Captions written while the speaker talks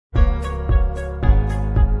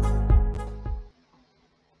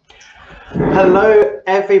Hello,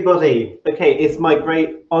 everybody. Okay, it's my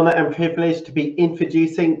great honor and privilege to be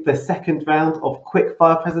introducing the second round of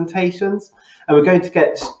quickfire presentations. And we're going to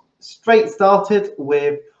get straight started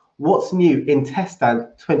with what's new in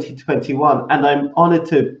TestStand 2021. And I'm honored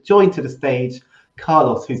to join to the stage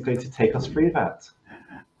Carlos, who's going to take us through that.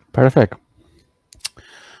 Perfect.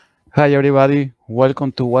 Hi, everybody.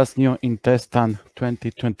 Welcome to What's New in TestStand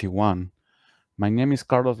 2021. My name is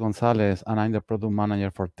Carlos Gonzalez, and I'm the product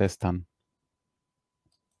manager for TestStand.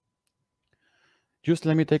 Just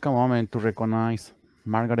let me take a moment to recognize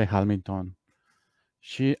Margaret Hamilton.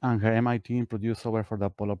 She and her MIT team produced software for the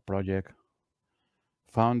Apollo project,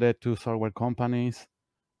 founded 2 software companies,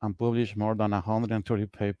 and published more than 130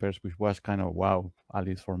 papers, which was kind of wow, at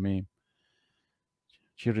least for me.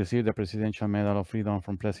 She received the Presidential Medal of Freedom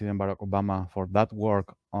from President Barack Obama for that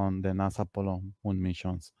work on the NASA Apollo moon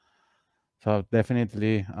missions. So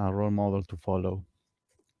definitely a role model to follow.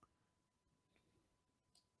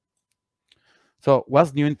 So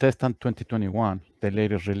what's new in TestStand 2021, the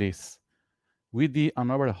latest release? We did an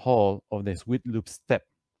overhaul of the with loop step.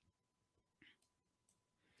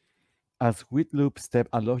 As with loop step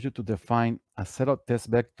allows you to define a set of test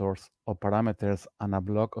vectors or parameters and a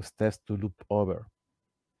block of tests to loop over.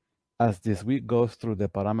 As this with goes through the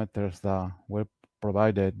parameters that were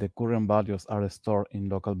provided, the current values are stored in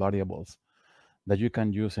local variables that you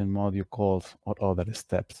can use in module calls or other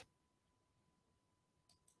steps.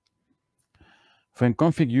 When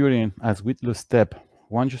configuring as with loop step,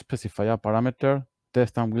 once you specify a parameter,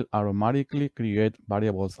 TestStand will automatically create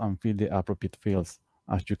variables and fill the appropriate fields,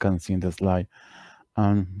 as you can see in the slide.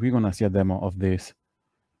 And we're going to see a demo of this.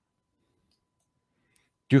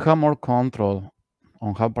 You have more control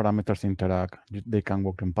on how parameters interact. They can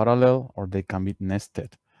work in parallel or they can be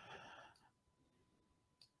nested.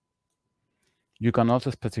 You can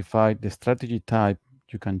also specify the strategy type.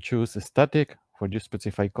 You can choose static, where you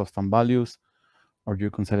specify custom values, or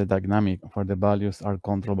you can select dynamic, where the values are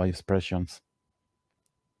controlled by expressions.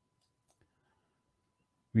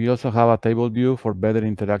 We also have a table view for better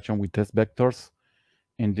interaction with test vectors.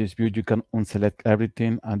 In this view, you can unselect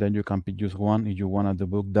everything, and then you can pick just one if you want to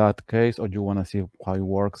debug that case or you want to see how it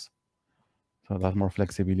works. So that's more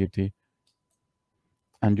flexibility.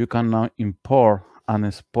 And you can now import and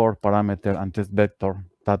export parameter and test vector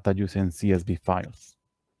data using CSV files.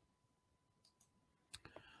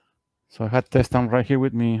 So I had TestStand right here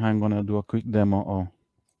with me. I'm going to do a quick demo of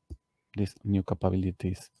these new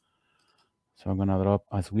capabilities. So I'm going to drop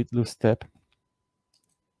a with loop step.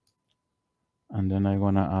 And then I'm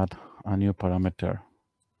going to add a new parameter.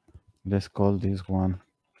 Let's call this one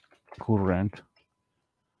current.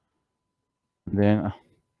 Then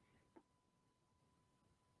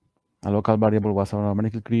a local variable was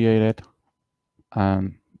automatically created.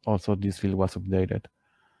 And also this field was updated.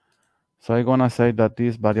 So I'm going to say that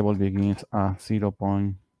this variable begins at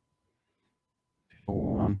 0.01.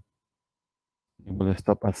 It will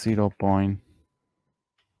stop at 0.1.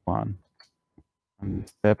 And the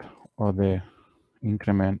step of the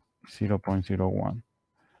increment 0.01.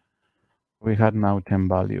 We had now 10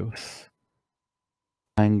 values.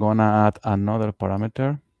 I'm going to add another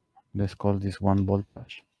parameter. Let's call this one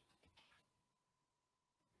voltage.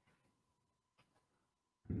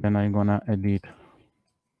 Then I'm going to edit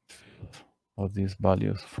of these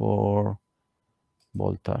values for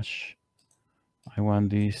voltage. I want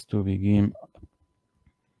this to begin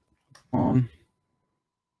on.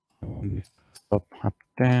 I want this to stop at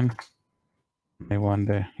 10. I want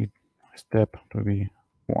the step to be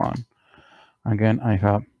 1. Again, I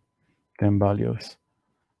have 10 values.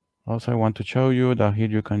 Also, I want to show you that here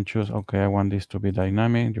you can choose, okay, I want this to be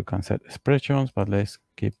dynamic. You can set expressions, but let's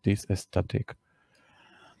keep this static.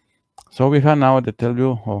 So we have now the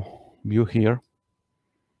table view here.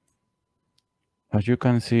 As you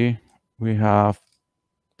can see, we have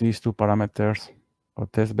these 2 parameters or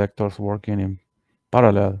test vectors working in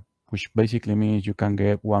parallel, which basically means you can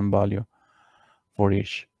get 1 value for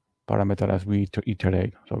each parameter as we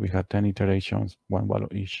iterate. So we have 10 iterations, 1 value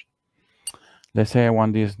each. Let's say I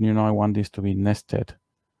want this, I want this to be nested.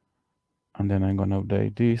 And then I'm going to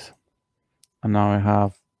update this. And now I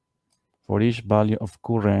have for each value of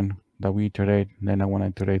current that we iterate, then I want to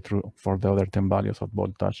iterate through for the other 10 values of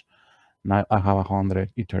voltage. Now I have 100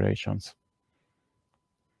 iterations.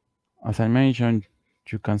 As I mentioned,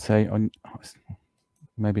 you can say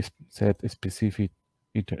maybe set a specific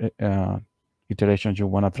iterations you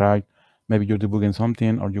want to try. Maybe you're debugging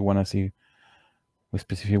something or you want to see a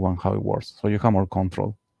specific one how it works. So you have more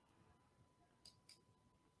control.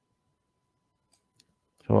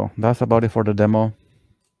 So that's about it for the demo.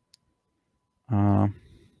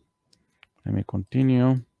 Let me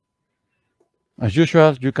continue. As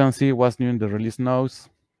usual, you can see what's new in the release notes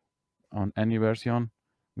on any version.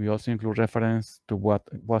 We also include reference to what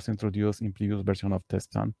was introduced in previous version of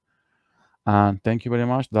TestStand. And thank you very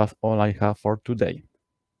much. That's all I have for today.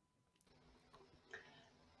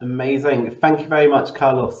 Amazing. Thank you very much,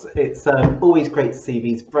 Carlos. It's always great to see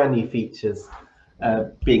these brand new features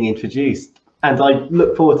being introduced, and I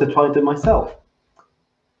look forward to trying them myself.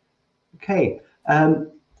 Okay,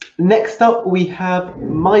 next up we have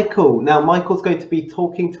Michael. Now, Michael's going to be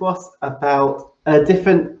talking to us about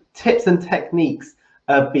different tips and techniques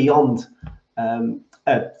beyond,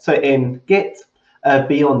 so in Git,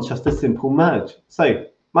 beyond just a simple merge. So,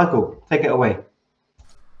 Michael, take it away.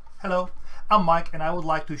 Hello. I'm Mike, and I would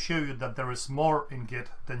like to show you that there is more in Git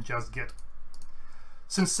than just Git.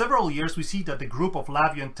 Since several years, we see that the group of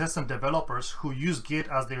LabVIEW and TestStand developers who use Git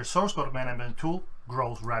as their source code management tool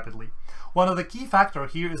grows rapidly. One of the key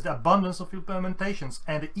factors here is the abundance of implementations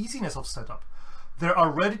and the easiness of setup. There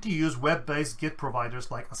are ready-to-use web-based Git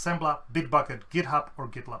providers like Assembler, Bitbucket, GitHub, or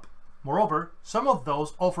GitLab. Moreover, some of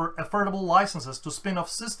those offer affordable licenses to spin off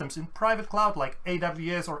systems in private cloud like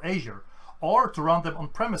AWS or Azure, or to run them on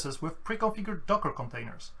premises with pre-configured Docker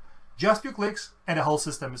containers. Just a few clicks and the whole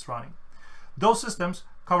system is running. Those systems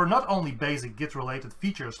cover not only basic Git-related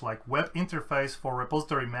features like web interface for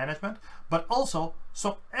repository management, but also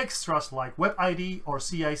some extras like Web ID or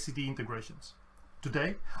CI/CD integrations.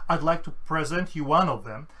 Today, I'd like to present you one of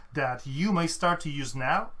them that you may start to use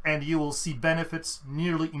now, and you will see benefits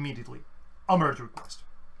nearly immediately: a merge request.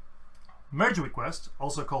 Merge request,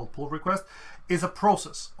 also called pull request, is a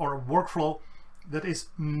process or a workflow that is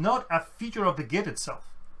not a feature of the Git itself.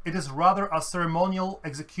 It is rather a ceremonial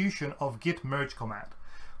execution of Git merge command.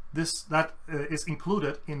 That is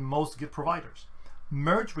included in most Git providers.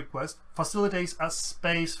 Merge request facilitates a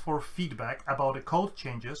space for feedback about the code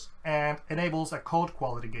changes and enables a code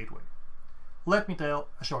quality gateway. Let me tell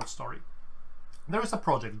a short story. There is a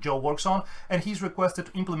project Joe works on, and he's requested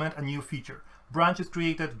to implement a new feature. Branch is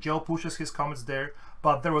created, Joe pushes his comments there,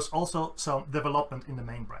 but there was also some development in the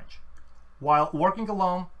main branch. While working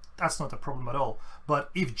alone, that's not a problem at all. But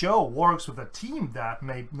if Joe works with a team, that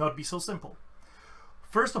may not be so simple.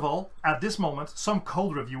 First of all, at this moment, some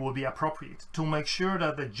code review will be appropriate to make sure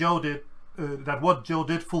that what Joe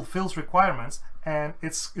did fulfills requirements and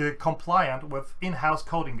it's compliant with in-house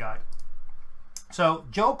coding guide. So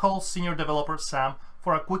Joe calls senior developer Sam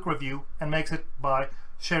for a quick review and makes it by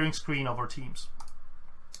sharing screen over Teams.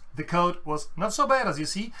 The code was not so bad, as you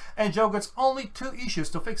see, and Joe gets only 2 issues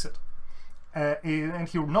to fix it. And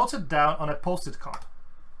he notes it down on a post-it card.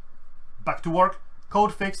 Back to work,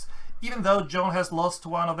 code fixed, even though Joe has lost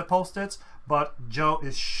one of the post-its, but Joe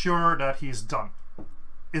is sure that he is done.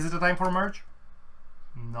 Is it a time for a merge?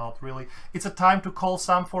 Not really. It's a time to call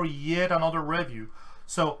Sam for yet another review.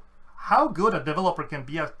 So how good a developer can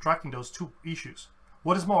be at tracking those 2 issues?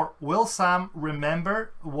 What is more, will Sam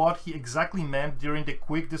remember what he exactly meant during the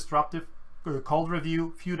quick disruptive code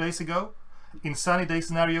review a few days ago? In sunny day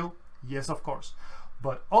scenario, yes, of course.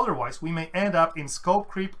 But otherwise, we may end up in scope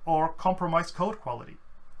creep or compromised code quality.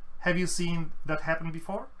 Have you seen that happen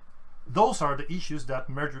before? Those are the issues that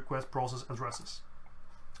merge request process addresses.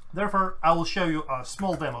 Therefore, I will show you a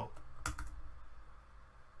small demo.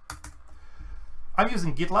 I'm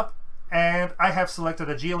using GitLab, and I have selected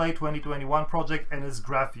a GLA 2021 project and its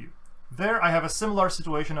graph view. There I have a similar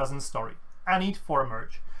situation as in the story, a need for a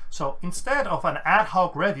merge. So instead of an ad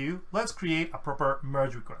hoc review, let's create a proper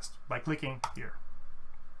merge request by clicking here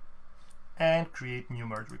and create new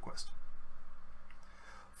merge request.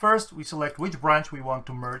 First, we select which branch we want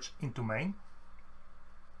to merge into main.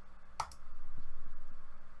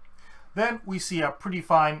 Then we see a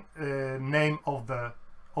predefined name of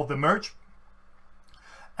the merge,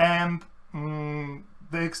 and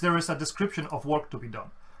there is a description of work to be done.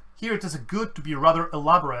 Here it is good to be rather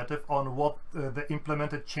elaborative on what the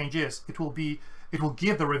implemented change is. It will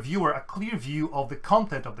give the reviewer a clear view of the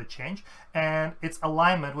content of the change and its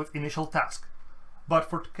alignment with initial task. But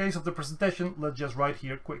for the case of the presentation, let's just write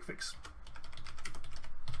here quick fix.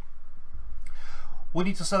 We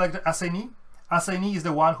need to select the assignee. Assignee is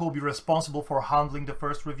the one who will be responsible for handling the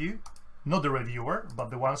first review, not the reviewer, but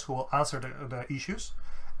the ones who will answer the issues.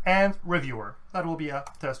 And reviewer, that will be a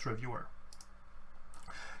test reviewer.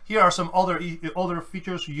 Here are some other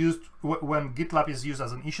features used when GitLab is used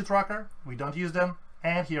as an issue tracker. We don't use them.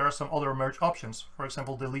 And here are some other merge options. For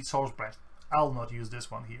example, delete source branch. I'll not use this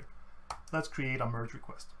one here. Let's create a merge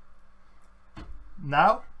request.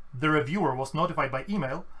 Now, the reviewer was notified by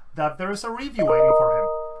email that there is a review waiting for him.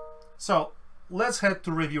 So let's head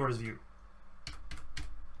to reviewer's view.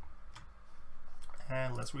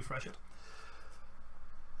 And let's refresh it.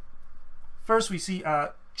 first we see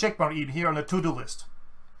a checkmark in here on the to-do list,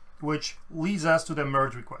 which leads us to the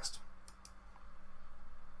merge request.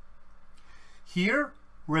 Here,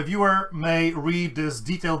 reviewer may read this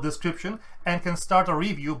detailed description and can start a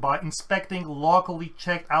review by inspecting locally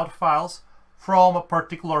checked out files from a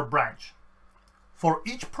particular branch. For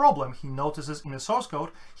each problem he notices in the source code,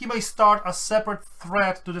 he may start a separate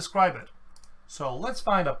thread to describe it. So let's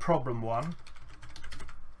find a problem 1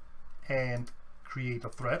 and create a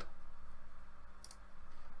thread,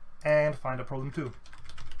 and find a problem 2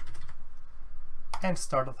 and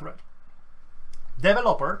start a thread.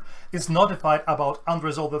 Developer is notified about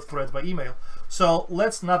unresolved threads by email, so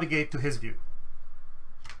let's navigate to his view.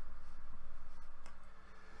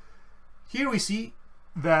 Here we see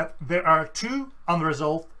that there are 2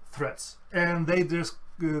 unresolved threads, and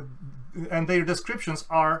their descriptions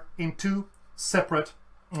are in 2 separate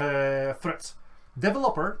threads.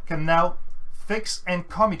 Developer can now fix and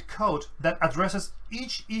commit code that addresses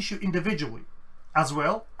each issue individually, as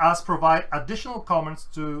well as provide additional comments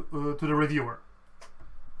to the reviewer.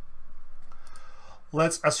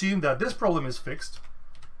 Let's assume that this problem is fixed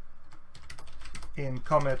in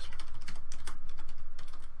commit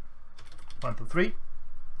 1, 2, 3,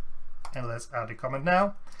 and let's add a comment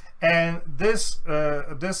now. And this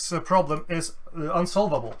problem is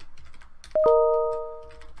unsolvable.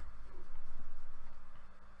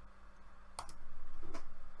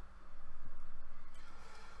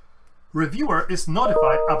 Reviewer is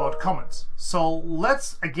notified about comments, so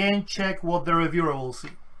let's again check what the reviewer will see.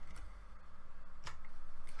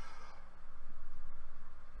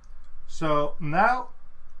 So now,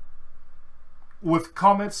 with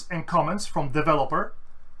commits and comments from developer,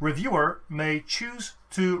 reviewer may choose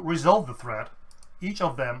to resolve the thread, each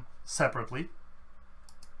of them separately.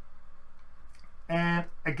 And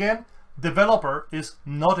again, developer is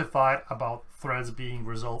notified about threads being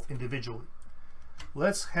resolved individually.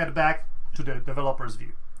 Let's head back to the developer's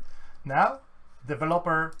view. Now,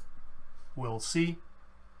 developer will see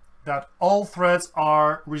that all threads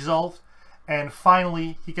are resolved, and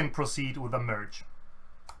finally he can proceed with a merge.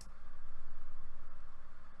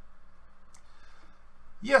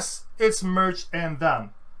 Yes, it's merged and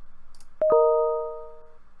done.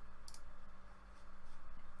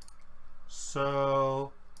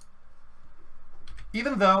 So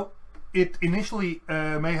even though it initially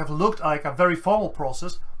may have looked like a very formal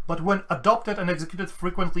process, but when adopted and executed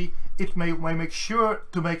frequently, it may make sure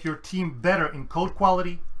to make your team better in code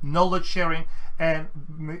quality, knowledge sharing, and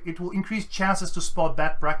it will increase chances to spot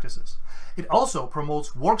bad practices. It also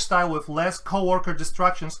promotes work style with less coworker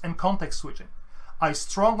distractions and context switching. I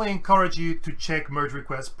strongly encourage you to check merge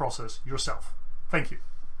request process yourself. Thank you.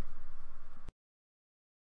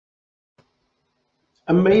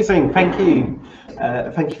 Amazing, thank you.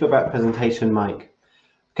 Thank you for that presentation, Mike.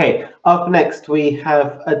 Okay, up next we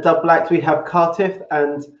have a double act. We have Karthik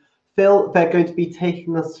and Phil. They're going to be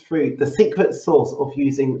taking us through the secret sauce of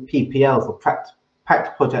using PPLs, or practice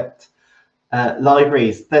project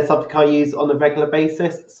libraries. They're something I use on a regular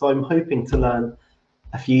basis, so I'm hoping to learn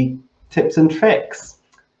a few tips and tricks.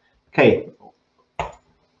 Okay.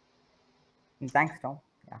 Thanks, Tom.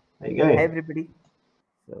 Yeah. There you go. Hey, everybody.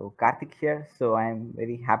 So Karthik here. So I'm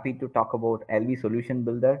very happy to talk about LV Solution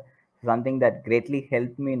Builder, something that greatly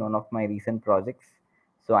helped me in one of my recent projects.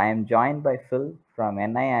 So I am joined by Phil from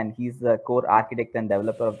NI, and he's the core architect and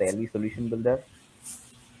developer of the LV Solution Builder.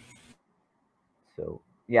 So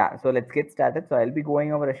yeah, so let's get started. So I'll be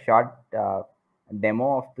going over a short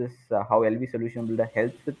demo of this, how LV Solution Builder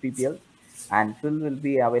helps with PPL, and Phil will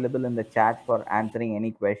be available in the chat for answering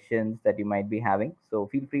any questions that you might be having. So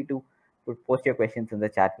feel free to post your questions in the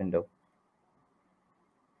chat window.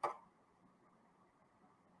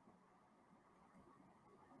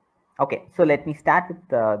 Okay, so let me start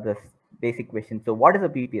with this basic question. So what is a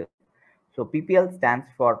PPL? So PPL stands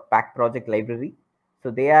for Pack Project Library.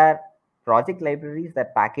 So they are project libraries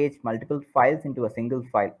that package multiple files into a single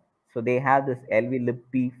file. So they have this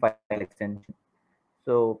lv-libp file extension.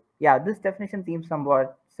 So yeah, this definition seems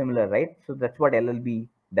somewhat similar, right? So that's what LLB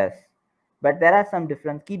does. But there are some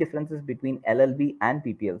key differences between LLB and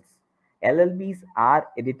PPLs. LLBs are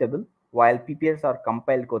editable, while PPLs are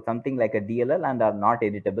compiled code, something like a DLL, and are not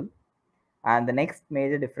editable. And the next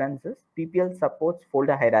major difference is PPL supports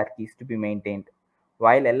folder hierarchies to be maintained,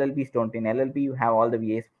 while LLBs don't. In LLB, you have all the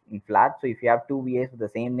VAs in flat. So if you have 2 VAs with the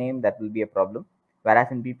same name, that will be a problem. Whereas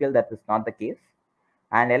in PPL, that is not the case.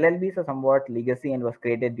 And LLBs are somewhat legacy and was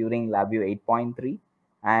created during LabVIEW 8.3.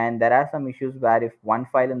 And there are some issues where if one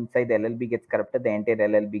file inside the LLB gets corrupted, the entire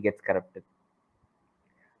LLB gets corrupted.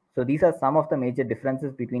 So these are some of the major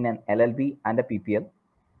differences between an LLB and a PPL.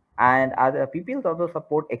 And other PPLs also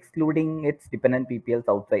support excluding its dependent PPLs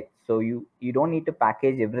outside. So you don't need to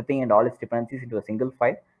package everything and all its dependencies into a single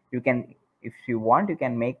file. You can, if you want, you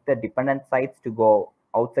can make the dependent sites to go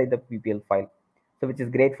outside the PPL file. So which is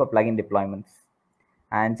great for plugin deployments.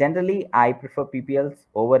 And generally, I prefer PPLs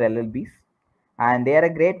over LLBs, and they are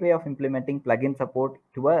a great way of implementing plugin support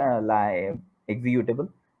to a executable,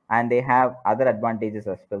 and they have other advantages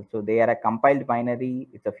as well. So they are a compiled binary.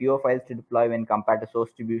 It's a fewer files to deploy when compared to source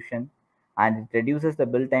distribution, and it reduces the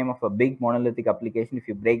build time of a big monolithic application if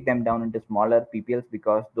you break them down into smaller PPLs,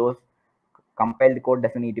 because those compiled code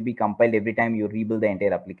doesn't need to be compiled every time you rebuild the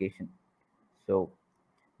entire application. So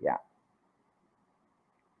yeah.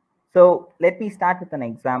 So let me start with an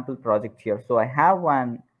example project here. So I have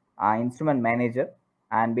one instrument manager,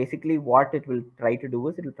 and basically what it will try to do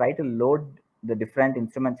is it will try to load the different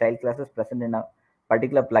instrument child classes present in a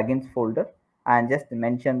particular plugins folder and just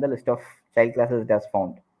mention the list of child classes it has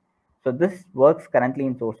found. So this works currently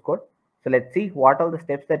in source code. So let's see what all the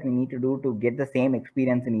steps that we need to do to get the same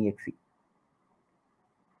experience in exe.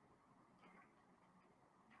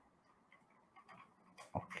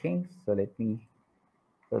 Okay, so let me,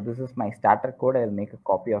 so this is my starter code. I'll make a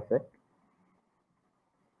copy of it.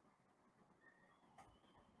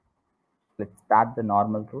 Let's start the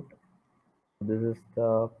normal route. This is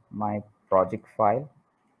my project file.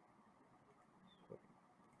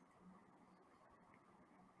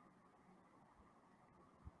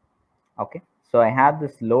 Okay, so I have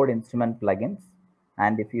this load instrument plugins,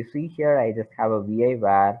 and if you see here, I just have a VI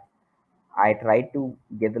where I try to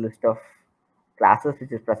get the list of classes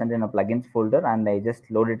which is present in a plugins folder, and I just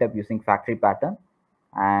load it up using factory pattern.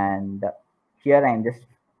 And here I'm just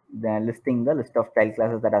listing the list of child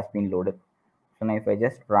classes that has been loaded. So now if I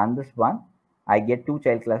just run this one, I get 2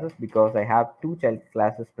 child classes because I have 2 child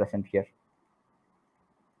classes present here.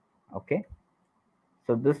 Okay,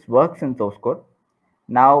 so this works in source code.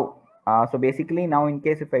 Now, so basically now in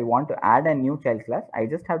case if I want to add a new child class, I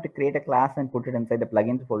just have to create a class and put it inside the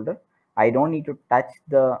plugins folder. I don't need to touch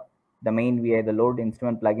the main VI, the load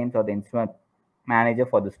instrument plugins or the instrument manager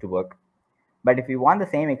for this to work. But if you want the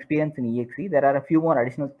same experience in exe, there are a few more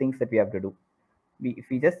additional things that we have to do.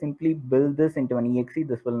 If we just simply build this into an exe,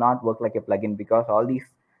 this will not work like a plugin, because all these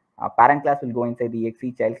parent class will go inside the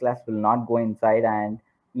exe, child class will not go inside, and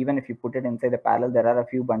even if you put it inside the parallel, there are a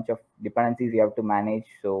few bunch of dependencies you have to manage.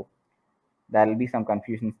 So there will be some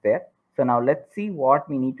confusions there. So now let's see what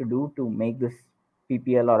we need to do to make this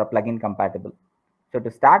PPL or a plugin compatible. So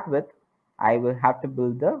to start with, I will have to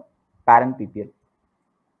build the parent PPL.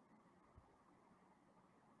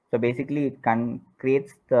 So basically it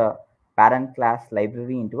creates the parent class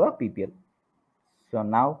library into a PPL. So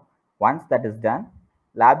now once that is done,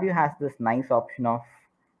 LabVIEW has this nice option of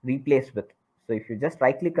replace with. So if you just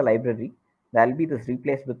right click a library, there will be this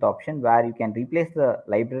replace with option where you can replace the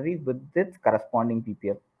library with its corresponding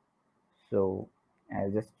PPL. So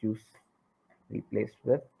I'll just choose replace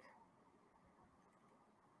with.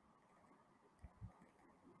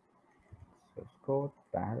 Source code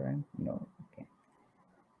parent, no, okay.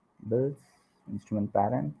 Builds instrument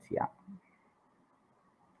parent, yeah.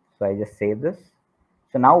 So I just save this.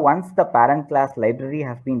 So now once the parent class library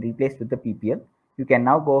has been replaced with the PPL, you can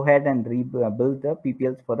now go ahead and build the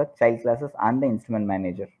PPLs for the child classes and the instrument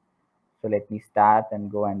manager. So let me start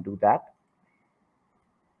and go and do that.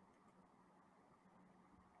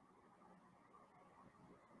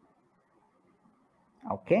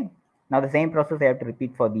 Okay, now the same process I have to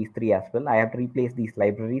repeat for these 3 as well. I have to replace these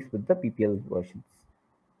libraries with the PPL versions.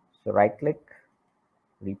 So right click,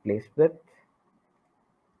 replace with.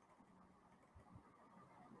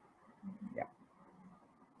 Yeah.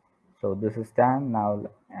 So this is done. Now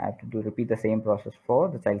I have to repeat the same process for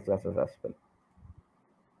the child classes as well.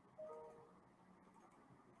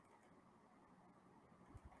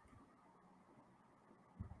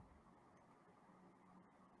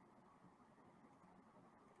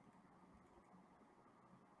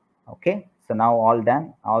 Okay, so now all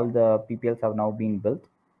done. All the PPLs have now been built.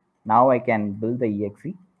 Now I can build the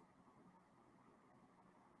exe.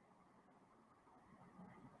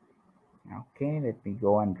 Okay, let me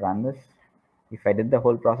go and run this. If I did the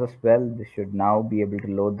whole process well, this should now be able to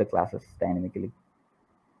load the classes dynamically.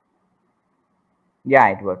 Yeah,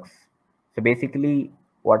 it works. So basically,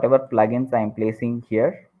 whatever plugins I am placing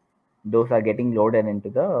here, those are getting loaded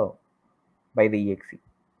into by the exe.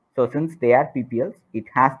 So since they are PPLs, it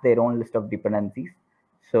has their own list of dependencies.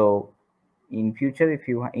 So in future, if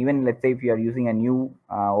you even let's say if you are using a new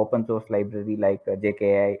open source library like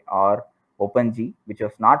JKI or OpenG, which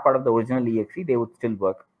was not part of the original exe, they would still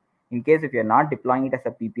work. In case if you're not deploying it as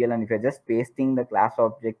a PPL and if you're just pasting the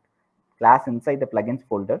class inside the plugins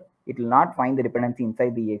folder, it will not find the dependency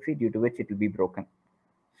inside the exe, due to which it will be broken.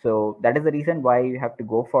 So that is the reason why you have to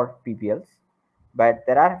go for PPLs. But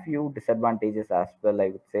there are a few disadvantages as well, I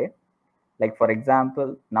would say. Like for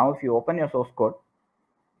example, now if you open your source code,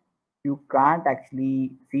 you can't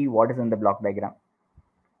actually see what is in the block diagram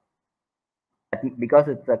because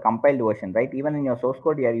it's a compiled version, right? Even in your source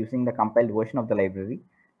code, you are using the compiled version of the library.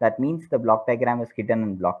 That means the block diagram is hidden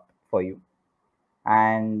and blocked for you.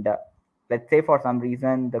 And let's say for some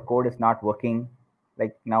reason the code is not working,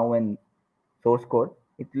 like now in source code,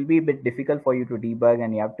 it will be a bit difficult for you to debug,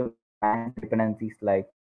 and you have to manage dependencies. Like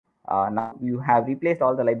now you have replaced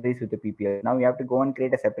all the libraries with the PPL. Now you have to go and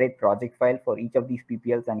create a separate project file for each of these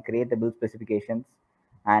PPLs and create the build specifications.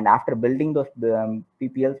 And after building those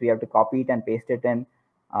PPLs, we have to copy it and paste it in.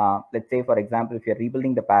 Let's say, for example, if you're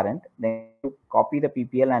rebuilding the parent, then you copy the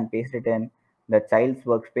PPL and paste it in the child's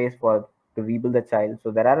workspace to rebuild the child.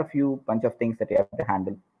 So there are a few bunch of things that you have to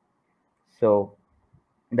handle. So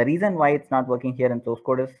the reason why it's not working here in source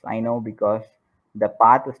code is, I know, because the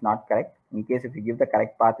path is not correct. In case if you give the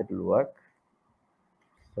correct path, it will work.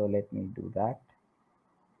 So let me do that.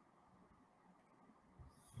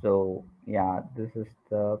 So yeah, this is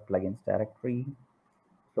the plugins directory.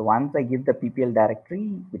 So once I give the PPL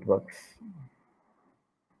directory, it works.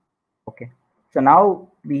 Okay. So now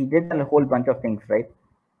we did a whole bunch of things, right?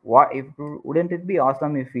 Wouldn't it be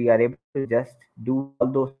awesome if we are able to just do all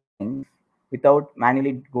those things without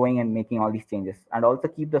manually going and making all these changes, and also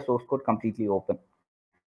keep the source code completely open?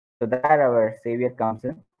 So there our savior comes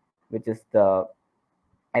in, which is the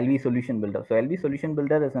LV Solution Builder. So LV Solution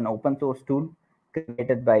Builder is an open source tool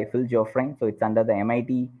created by Phil Joffrain. So it's under the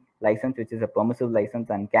MIT license, which is a permissive license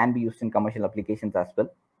and can be used in commercial applications as well.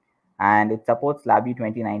 And it supports LabVIEW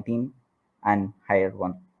 2019 and higher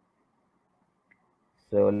one.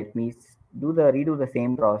 So let me redo the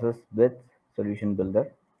same process with Solution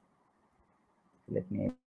Builder. Let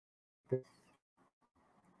me this.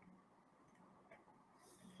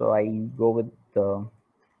 So I go with the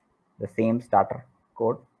same starter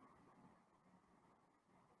code.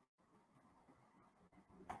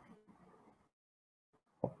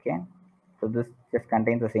 Okay, so this just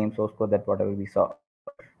contains the same source code that whatever we saw.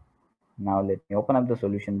 Now let me open up the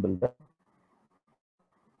Solution Builder.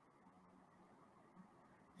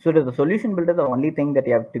 So to the Solution Builder, the only thing that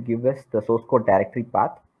you have to give is the source code directory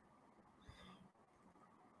path.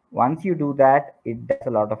 Once you do that, it does a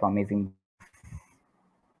lot of amazing.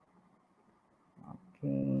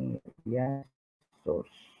 Okay, yes, source.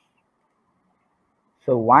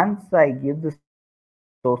 So once I give the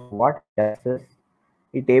source, what it does is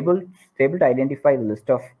it's able to identify the list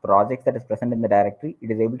of projects that is present in the directory.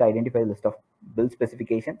 It is able to identify the list of build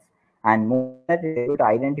specifications, and more that it is able to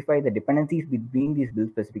identify the dependencies between these build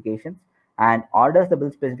specifications and orders the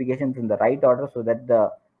build specifications in the right order, so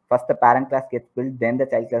that first the parent class gets built, then the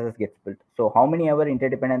child classes gets built. So how many ever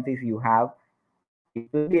interdependencies you have, it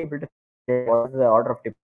will be able to what is the order of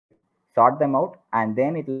sort them out, and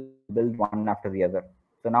then it will build one after the other.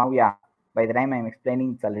 So now, yeah, by the time I'm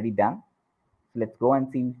explaining, it's already done. So let's go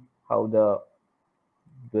and see how the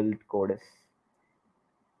build code is.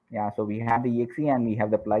 Yeah, so we have the exe and we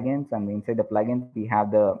have the plugins, and inside the plugins we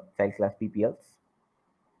have the child class PPLs.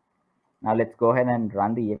 Now let's go ahead and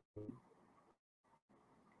run the exe.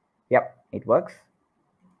 Yep, it works.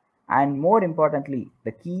 And more importantly,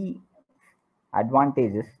 the key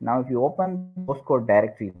advantage is, now if you open the source code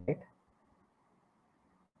directory, right,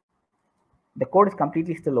 the code is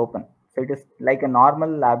completely still open. So it is like a normal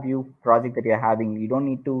LabVIEW project that you're having. You don't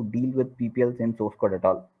need to deal with PPLs in source code at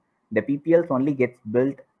all. The PPLs only gets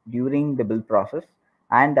built during the build process,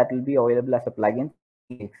 and that will be available as a plugin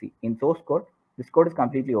in source code. This code is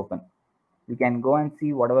completely open. You can go and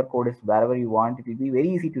see whatever code is wherever you want. It will be very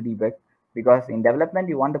easy to debug, because in development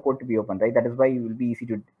you want the code to be open, right? That is why it will be easy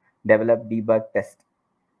to develop, debug, test.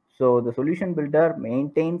 So the Solution Builder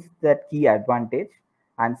maintains that key advantage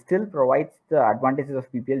and still provides the advantages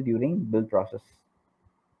of PPL during build process.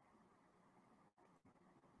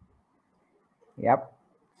 Yep.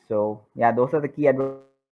 So yeah, those are the key advantages.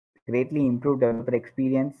 Greatly improved developer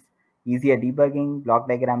experience, easier debugging, block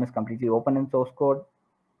diagram is completely open in source code,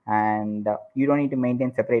 and you don't need to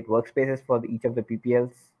maintain separate workspaces for each of the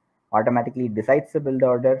PPLs. Automatically decides the build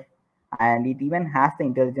order, and it even has the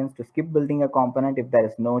intelligence to skip building a component if there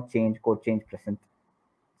is no code change present.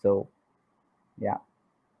 So yeah,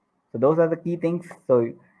 so those are the key things.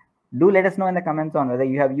 So do let us know in the comments on whether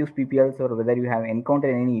you have used PPLs or whether you have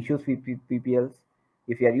encountered any issues with PPLs.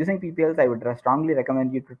 If you are using PPLs, I would strongly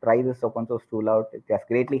recommend you to try this open source tool out. It has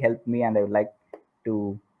greatly helped me, and I would like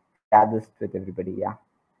to share this with everybody. Yeah,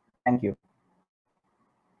 thank you.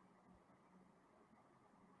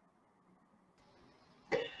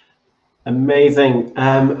 Amazing.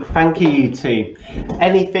 Thank you, you two.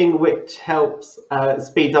 Anything which helps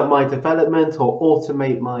speed up my development or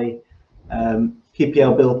automate my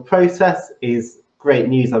PPL build process is great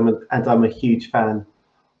news, and I'm a huge fan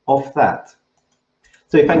of that.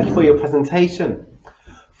 So thank you for your presentation.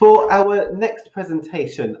 For our next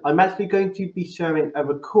presentation, I'm actually going to be showing a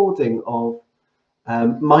recording of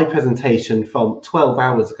my presentation from 12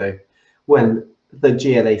 hours ago when the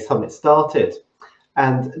GLA Summit started.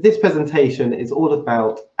 And this presentation is all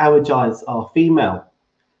about Our Giants Are Female.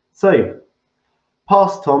 So,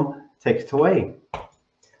 Tom, take it away.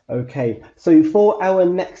 Okay, so for our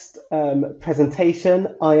next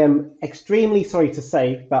presentation, I am extremely sorry to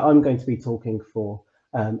say that I'm going to be talking for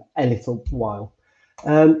a little while.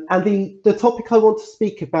 And the topic I want to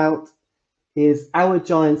speak about is Our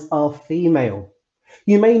Giants Are Female.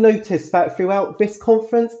 You may notice that throughout this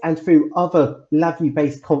conference and through other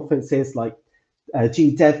LabVIEW-based conferences like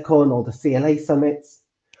GDevCon or the CLA summits,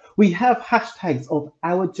 we have hashtags of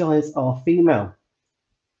Our Giants Are Female.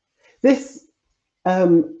 This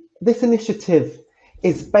initiative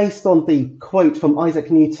is based on the quote from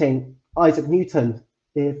Isaac Newton,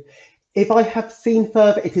 if I have seen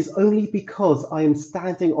further, it is only because I am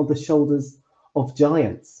standing on the shoulders of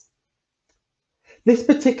giants. This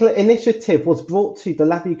particular initiative was brought to the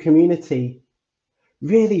LabVIEW community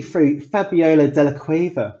really through Fabiola Della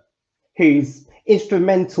Cueva, who's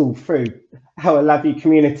instrumental through our LabVIEW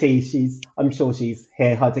community. I'm sure she's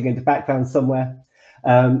here hiding in the background somewhere,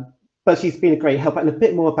 but she's been a great help, and a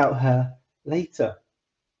bit more about her later.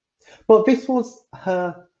 But this was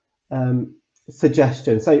her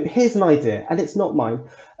suggestion. So here's an idea, and it's not mine.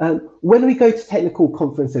 When we go to technical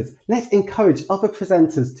conferences, let's encourage other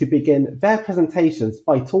presenters to begin their presentations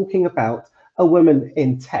by talking about a woman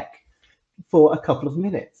in tech for a couple of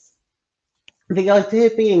minutes. The idea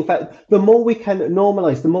being that the more we can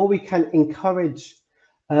normalize, the more we can encourage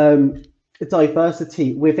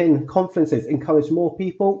diversity within conferences, encourage more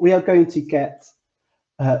people, we are going to get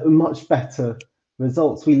much better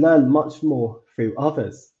results. We learn much more through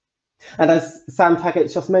others. And as Sam Taggart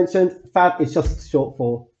just mentioned, Fab is just short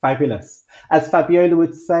for fabulous. As Fabiola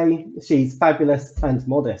would say, she's fabulous and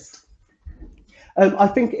modest. I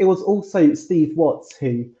think it was also Steve Watts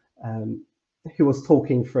who was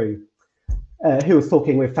talking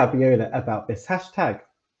with Fabiola about this hashtag.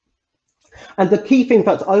 And the key thing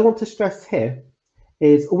that I want to stress here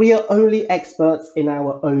is we are only experts in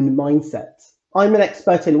our own mindset. I'm an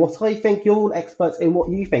expert in what I think, you're all experts in what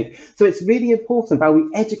you think. So it's really important that we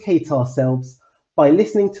educate ourselves by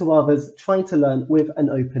listening to others, trying to learn with an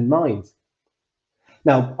open mind.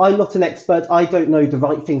 Now, I'm not an expert. I don't know the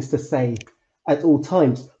right things to say at all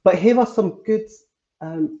times, but here are some good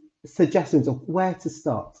suggestions of where to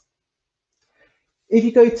start. If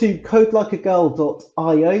you go to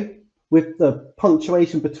codelikeagirl.io with the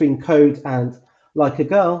punctuation between code and like a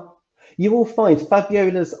girl, you will find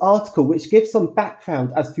Fabiola's article, which gives some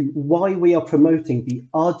background as to why we are promoting the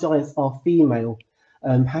Our Giants Are Female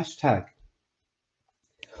hashtag.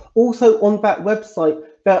 Also on that website,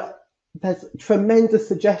 there's tremendous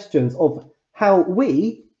suggestions of how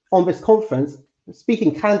we, on this conference,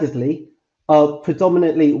 speaking candidly, are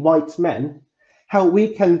predominantly white men, how we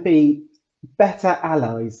can be better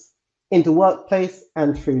allies in the workplace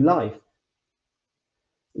and through life.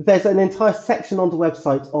 There's an entire section on the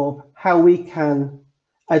website of how we can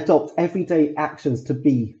adopt everyday actions to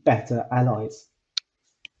be better allies.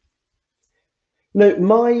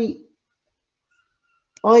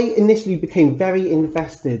 I initially became very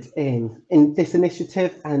invested in this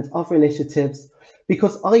initiative and other initiatives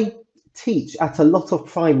because I teach at a lot of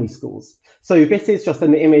primary schools. So this is just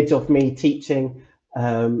an image of me teaching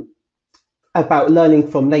about learning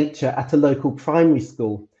from nature at a local primary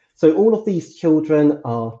school. So all of these children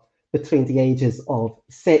are between the ages of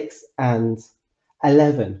 6 and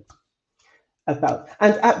 11. And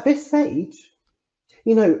at this age,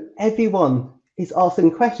 everyone is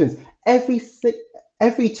asking questions.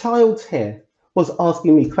 Every child here was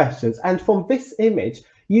asking me questions. And from this image,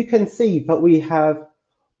 you can see that we have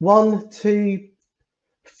 3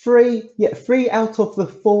 out of the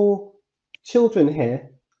 4 children here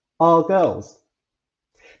are girls.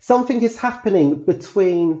 Something is happening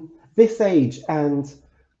between this age and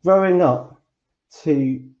growing up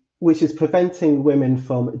which is preventing women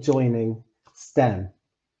from joining STEM.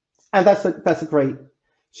 And that's a great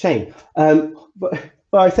shame. But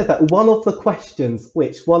I said that one of the questions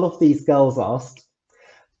which one of these girls asked,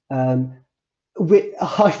 I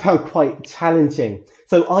found quite challenging.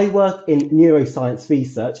 So I work in neuroscience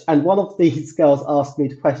research, and one of these girls asked me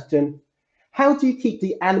the question, how do you keep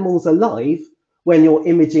the animals alive when you're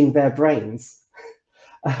imaging their brains?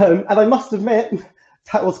 And I must admit,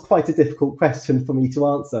 that was quite a difficult question for me to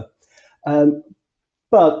answer.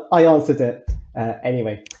 But I answered it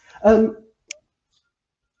anyway.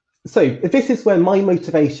 So this is where my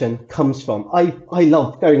motivation comes from. I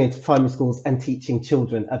love going into primary schools and teaching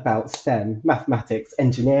children about STEM, mathematics,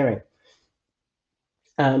 engineering.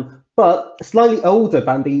 But slightly older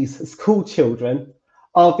than these school children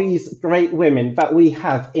are these great women that we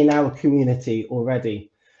have in our community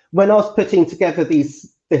already. When I was putting together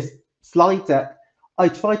this slide deck, I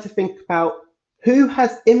tried to think about who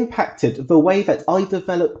has impacted the way that I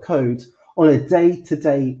develop code on a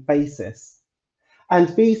day-to-day basis. And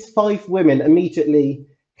these 5 women immediately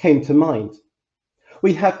came to mind.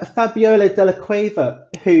 We have Fabiola Della Cueva,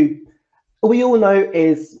 who we all know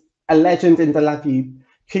is a legend in the LabVIEW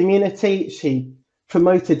community. She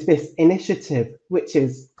promoted this initiative, which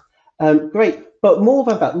is great. But more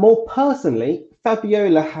than that, more personally,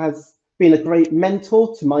 Fabiola has been a great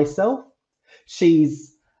mentor to myself.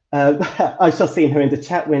 She's, I shall see her in the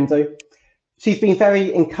chat window. She's been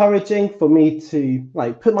very encouraging for me to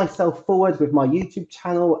put myself forward with my YouTube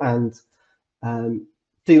channel and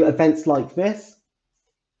do events like this.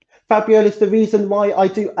 Fabiola is the reason why I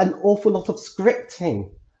do an awful lot of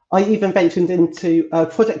scripting. I even ventured into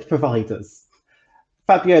project providers.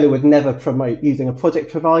 Fabiola would never promote using a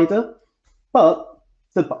project provider, but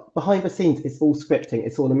behind the scenes, it's all scripting.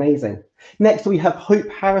 It's all amazing. Next, we have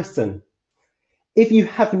Hope Harrison. If you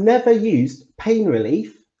have never used Pain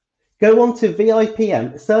Relief, go on to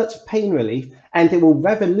VIPM, search Pain Relief, and it will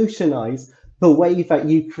revolutionize the way that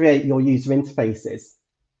you create your user interfaces.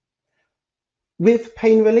 With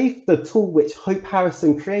Pain Relief, the tool which Hope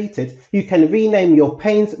Harrison created, you can rename your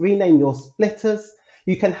panes, rename your splitters.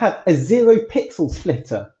 You can have a 0-pixel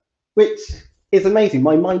splitter, which is amazing.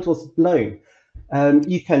 My mind was blown.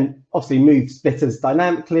 You can obviously move splitters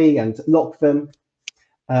dynamically and lock them.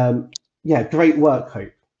 Yeah, great work,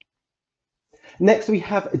 Hope. Next, we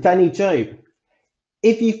have Danny Job.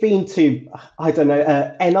 If you've been to, I don't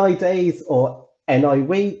know, NI Days or NI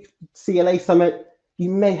Week, CLA Summit, you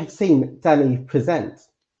may have seen Danny present.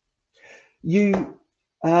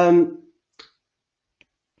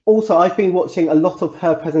 Also, I've been watching a lot of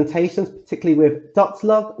her presentations, particularly with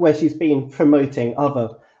Duxlove, where she's been promoting other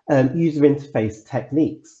user interface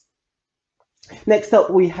techniques. Next up,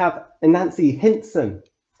 we have Nancy Hinson,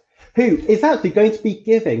 who is actually going to be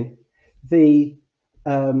giving the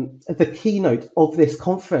keynote of this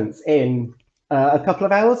conference in a couple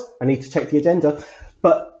of hours. I need to check the agenda,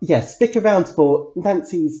 but yes, stick around for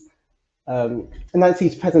Nancy's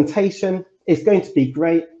presentation. It's going to be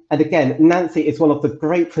great. And again, Nancy is one of the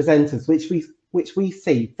great presenters which we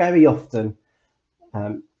see very often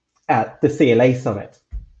at the CLA Summit.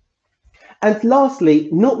 And lastly,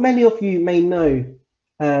 not many of you may know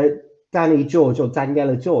Danny George or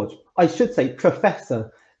Daniela George. I should say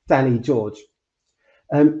Professor Danny George.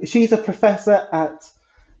 She's a professor at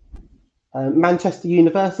Manchester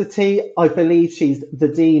University. I believe she's the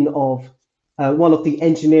dean of one of the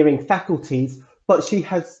engineering faculties, but she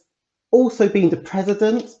has also been the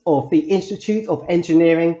president of the Institute of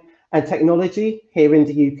Engineering and Technology here in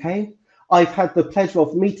the UK. I've had the pleasure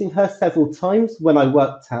of meeting her several times when I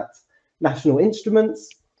worked at National Instruments.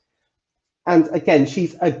 And again,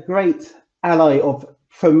 she's a great ally of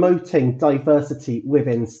promoting diversity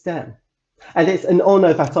within STEM. And it's an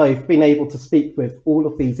honor that I've been able to speak with all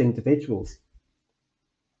of these individuals.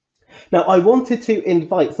 Now, I wanted to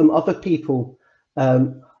invite some other people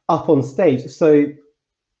up on stage. So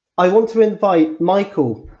I want to invite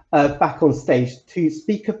Michael back on stage to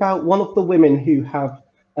speak about one of the women who have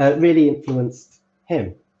really influenced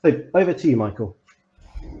him. So over to you, Michael.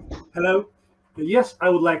 Hello. Yes, I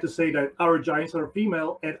would like to say that our giants are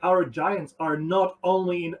female, and our giants are not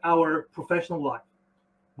only in our professional life.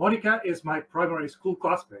 Monica is my primary school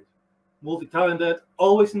classmate, multi-talented,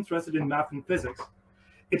 always interested in math and physics.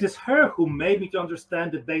 It is her who made me to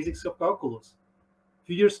understand the basics of calculus. A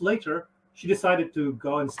few years later, she decided to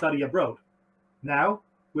go and study abroad. Now,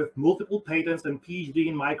 with multiple patents and PhD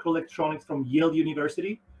in microelectronics from Yale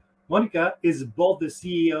University, Monica is both the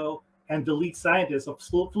CEO and the lead scientist of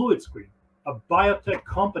FluidScreen, a biotech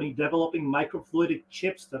company developing microfluidic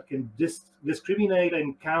chips that can discriminate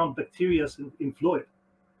and count bacteria in fluid.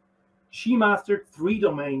 She mastered 3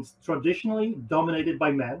 domains traditionally dominated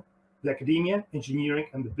by men: the academia, engineering,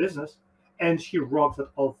 and the business, and she rocks at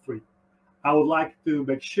all 3. I would like to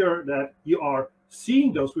make sure that you are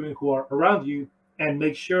seeing those women who are around you and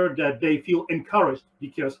make sure that they feel encouraged,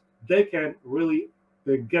 because they can really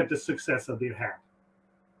get the success at their hand.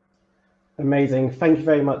 Amazing. Thank you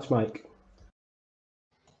very much, Mike.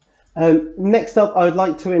 Next up, I would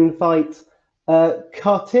like to invite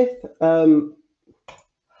Karthik,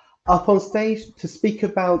 up on stage to speak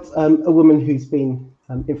about a woman who's been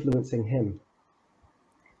influencing him.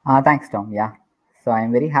 Thanks, Tom. Yeah. So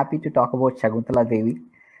I'm very happy to talk about Shakuntala Devi.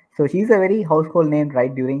 So she's a very household name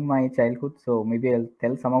right during my childhood. So maybe I'll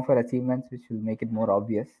tell some of her achievements, which will make it more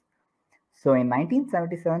obvious. So in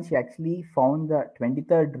 1977, she actually found the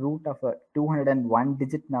 23rd root of a 201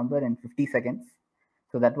 digit number in 50 seconds.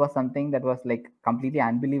 So that was something that was like completely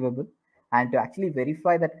unbelievable. And to actually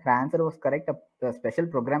verify that her answer was correct, a special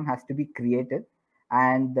program has to be created.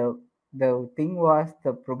 And the thing was,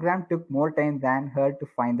 the program took more time than her to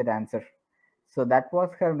find that answer. So that was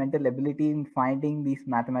her mental ability in finding these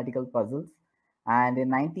mathematical puzzles. And in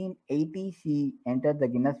 1980, she entered the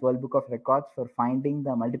Guinness World Book of Records for finding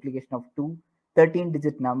the multiplication of two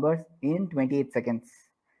 13-digit numbers in 28 seconds.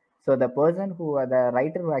 So the person the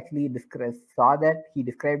writer who actually saw that, he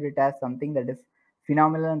described it as something that is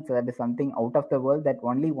phenomenal, and so that is something out of the world, that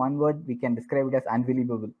only one word we can describe it as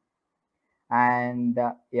unbelievable. And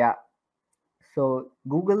yeah, so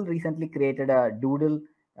Google recently created a doodle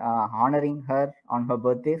honoring her on her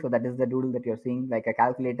birthday. So that is the doodle that you're seeing, like a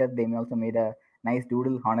calculator. They also made a nice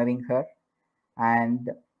doodle honoring her. And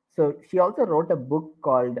so she also wrote a book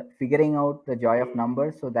called Figuring Out the Joy of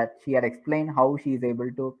Numbers, so that she had explained how she is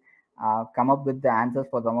able to come up with the answers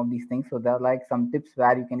for some of these things. So there are like some tips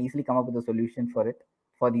where you can easily come up with a solution for it,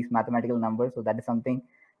 for these mathematical numbers. So that is something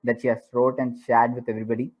that she has wrote and shared with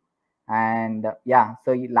everybody. And yeah,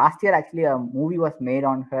 so last year actually a movie was made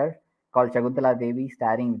on her called Shakuntala Devi,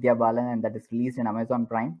 starring Vidya Balan, and that is released in Amazon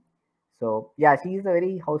Prime. So yeah, she is a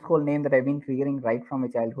very household name that I've been hearing right from my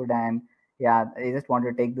childhood. And yeah, I just want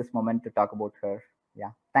to take this moment to talk about her. Yeah,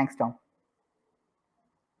 thanks, Tom.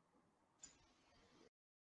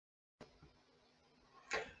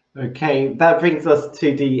 Okay, that brings us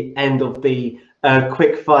to the end of the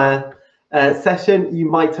quickfire session. You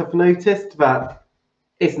might have noticed that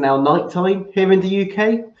it's now nighttime here in the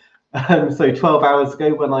UK. So 12 hours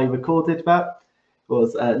ago when I recorded that, it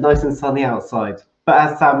was nice and sunny outside. But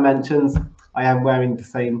as Sam mentions, I am wearing the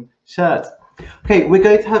same shirt. Okay, we're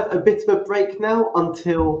going to have a bit of a break now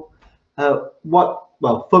until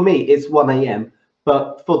well, for me, it's 1 AM,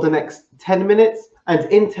 but for the next 10 minutes. And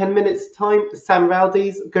in 10 minutes time, Sam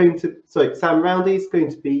Rowdy's going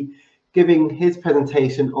to be giving his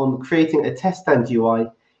presentation on creating a TestStand UI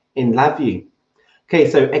in LabVIEW. Okay,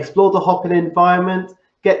 so explore the Hopin environment,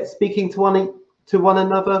 get speaking to one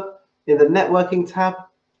another in the networking tab,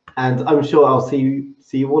 and I'm sure I'll see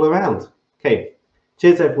you all around. Okay,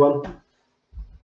 cheers everyone.